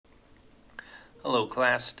Hello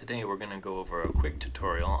class, today we're going to go over a quick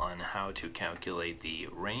tutorial on how to calculate the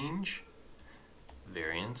range,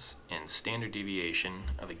 variance, and standard deviation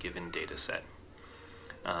of a given data set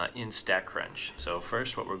in Statcrunch. So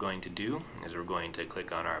first what we're going to do is we're going to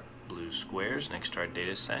click on our blue squares next to our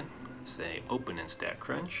data set, say open in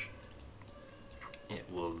Statcrunch. It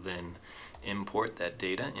will then import that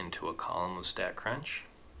data into a column of Statcrunch.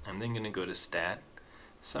 I'm then going to go to Stat,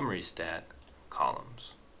 Summary Stat,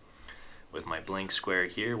 Columns. With my blank square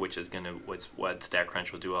here, which is what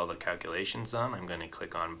Statcrunch will do all the calculations on, I'm going to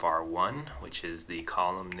click on var1, which is the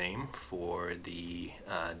column name for the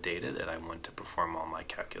data that I want to perform all my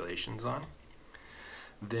calculations on.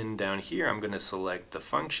 Then down here, I'm going to select the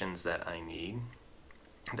functions that I need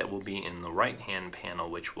that will be in the right-hand panel,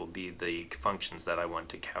 which will be the functions that I want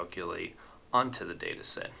to calculate onto the data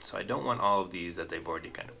set. So I don't want all of these that they've already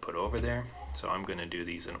kind of put over there. So I'm going to do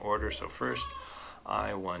these in order. So first,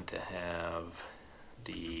 I want to have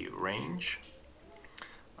the range,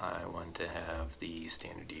 I want to have the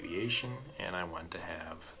standard deviation, and I want to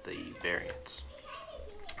have the variance.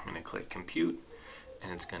 I'm going to click compute,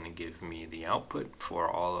 and it's going to give me the output for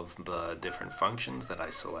all of the different functions that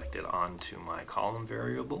I selected onto my column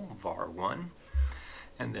variable, var1,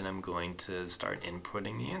 and then I'm going to start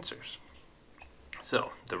inputting the answers.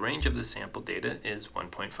 So the range of the sample data is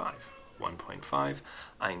 1.5. 1.5.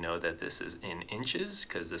 I know that this is in inches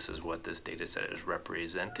because this is what this data set is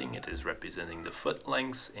representing. It is representing the foot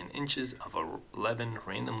lengths in inches of 11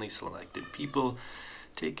 randomly selected people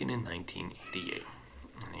taken in 1988.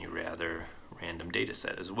 And a rather random data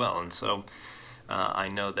set as well. And so I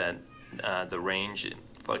know that the range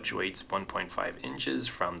fluctuates 1.5 inches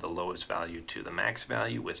from the lowest value to the max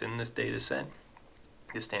value within this data set.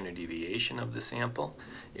 The standard deviation of the sample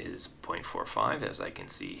is 0.45, as I can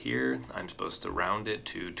see here. I'm supposed to round it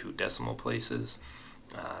to 2 decimal places,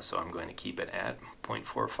 so I'm going to keep it at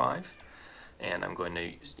 0.45, and I'm going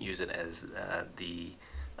to use it as the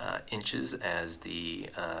inches as the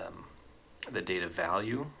data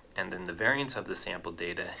value, and then the variance of the sample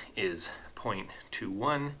data is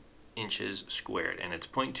 0.21 inches squared, and it's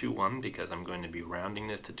 0.21 because I'm going to be rounding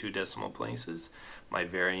this to 2 decimal places. My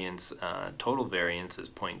variance, total variance is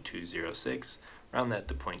 0.206, round that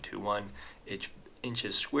to 0.21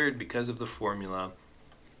 inches squared because of the formula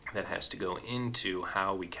that has to go into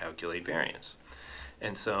how we calculate variance.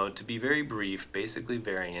 And so to be very brief, basically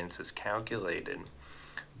variance is calculated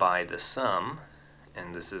by the sum,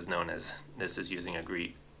 and this is using a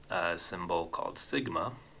Greek symbol called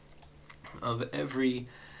sigma, of every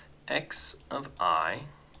x of I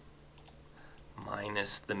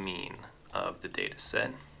minus the mean of the data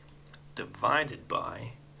set divided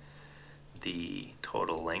by the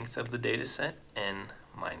total length of the data set, n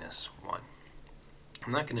minus 1.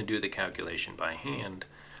 I'm not going to do the calculation by hand.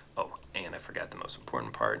 Oh, and I forgot the most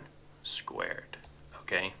important part, squared.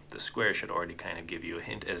 Okay, the square should already kind of give you a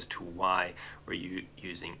hint as to why we're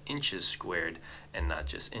using inches squared and not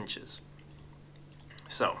just inches.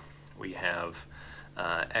 So we have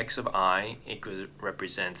x of I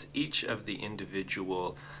represents each of the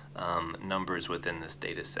individual numbers within this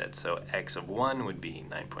data set. So x of 1 would be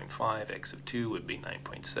 9.5, x of 2 would be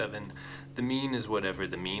 9.7. The mean is whatever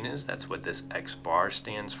the mean is. That's what this x bar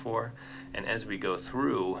stands for. And as we go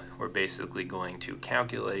through, we're basically going to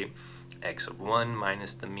calculate x of 1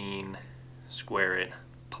 minus the mean, square it,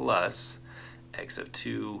 plus x of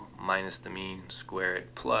 2 minus the mean, square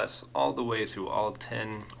it, plus all the way through all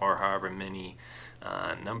 10 or however many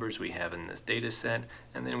numbers we have in this data set,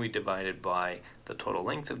 and then we divide it by the total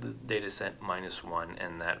length of the data set minus 1,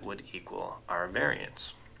 and that would equal our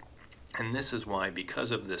variance. And this is why,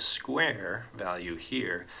 because of this square value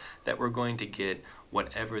here, that we're going to get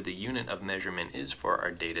whatever the unit of measurement is for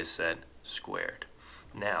our data set squared.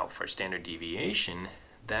 Now for standard deviation,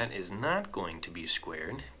 that is not going to be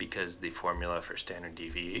squared because the formula for standard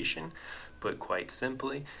deviation, put quite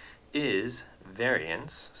simply, is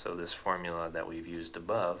variance, so this formula that we've used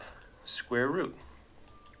above, square root,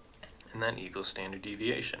 and that equals standard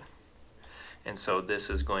deviation. And so this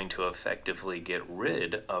is going to effectively get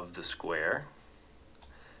rid of the square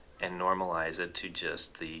and normalize it to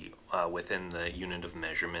just the within the unit of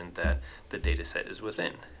measurement that the data set is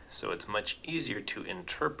within. So it's much easier to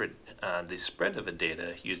interpret the spread of a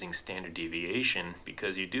data using standard deviation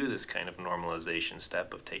because you do this kind of normalization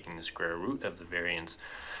step of taking the square root of the variance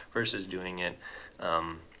versus doing it,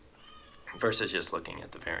 versus just looking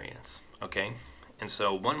at the variance, okay? And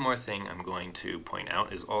so one more thing I'm going to point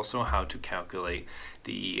out is also how to calculate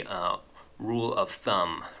the rule of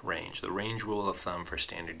thumb range, the range rule of thumb for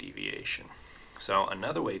standard deviation. So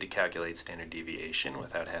another way to calculate standard deviation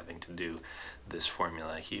without having to do this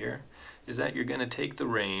formula here is that you're going to take the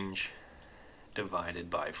range divided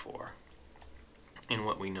by 4. And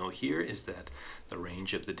what we know here is that the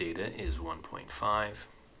range of the data is 1.5.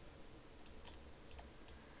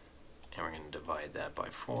 And we're going to divide that by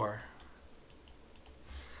 4.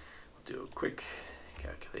 We'll do a quick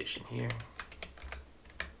calculation here.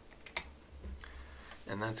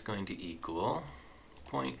 And that's going to equal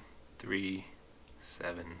 0.375.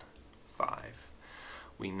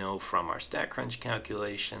 We know from our Statcrunch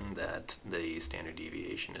calculation that the standard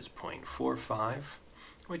deviation is 0.45,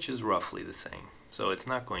 which is roughly the same. So it's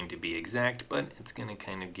not going to be exact, but it's going to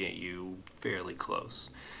kind of get you fairly close.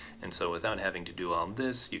 And so without having to do all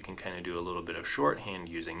this, you can kind of do a little bit of shorthand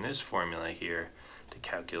using this formula here to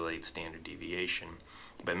calculate standard deviation.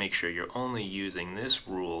 But make sure you're only using this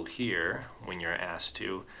rule here when you're asked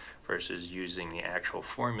to, versus using the actual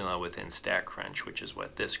formula within Statcrunch, which is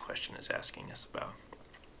what this question is asking us about.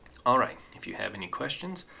 Alright, if you have any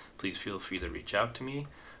questions, please feel free to reach out to me.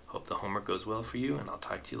 Hope the homework goes well for you, and I'll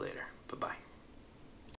talk to you later. Bye-bye.